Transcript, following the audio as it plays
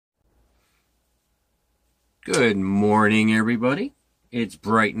Good morning, everybody. It's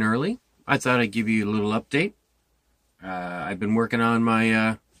bright and early. I thought I'd give you a little update. I've been working on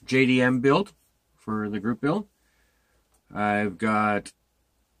my JDM build for the group build. I've got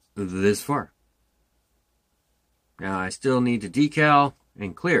this far. Now I still need to decal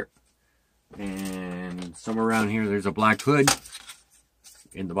and clear. And somewhere around here there's a black hood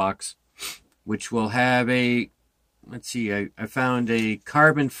in the box, which will have a, let's see, I found a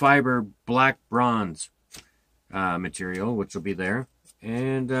carbon fiber black bronze material, which will be there,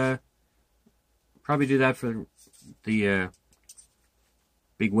 and probably do that for the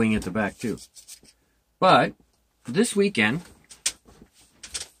big wing at the back too. But this weekend,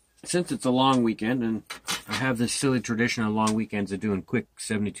 since it's a long weekend, and I have this silly tradition on long weekends of doing quick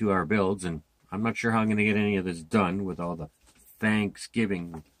 72-hour builds, and I'm not sure how I'm going to get any of this done with all the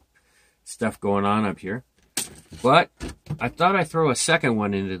Thanksgiving stuff going on up here. But I thought I'd throw a second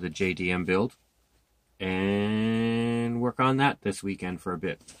one into the JDM build and work on that this weekend for a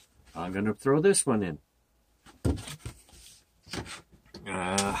bit. I'm going to throw this one in.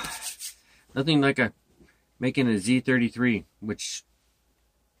 Nothing like making a Z33, which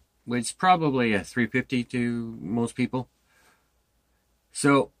is probably a 350 to most people.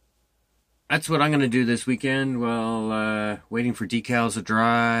 So that's what I'm going to do this weekend while waiting for decals to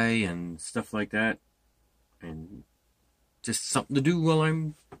dry and stuff like that. And just something to do while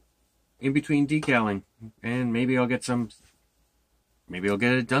I'm in between decaling. And maybe I'll get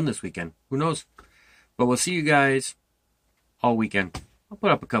it done this weekend. Who knows? But we'll see you guys all weekend. I'll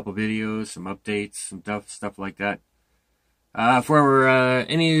put up a couple videos, some updates, some stuff like that. For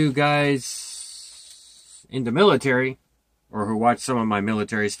any of you guys in the military, or who watch some of my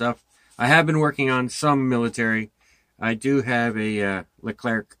military stuff, I have been working on some military. I do have a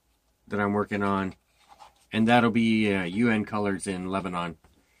Leclerc that I'm working on, and that'll be UN colors in Lebanon.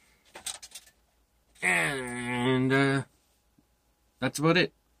 And that's about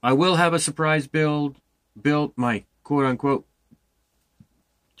it. I will have a surprise build my quote-unquote,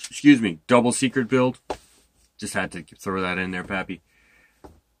 double secret build. Just had to throw that in there, Pappy.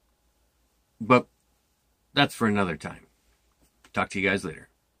 But that's for another time. Talk to you guys later.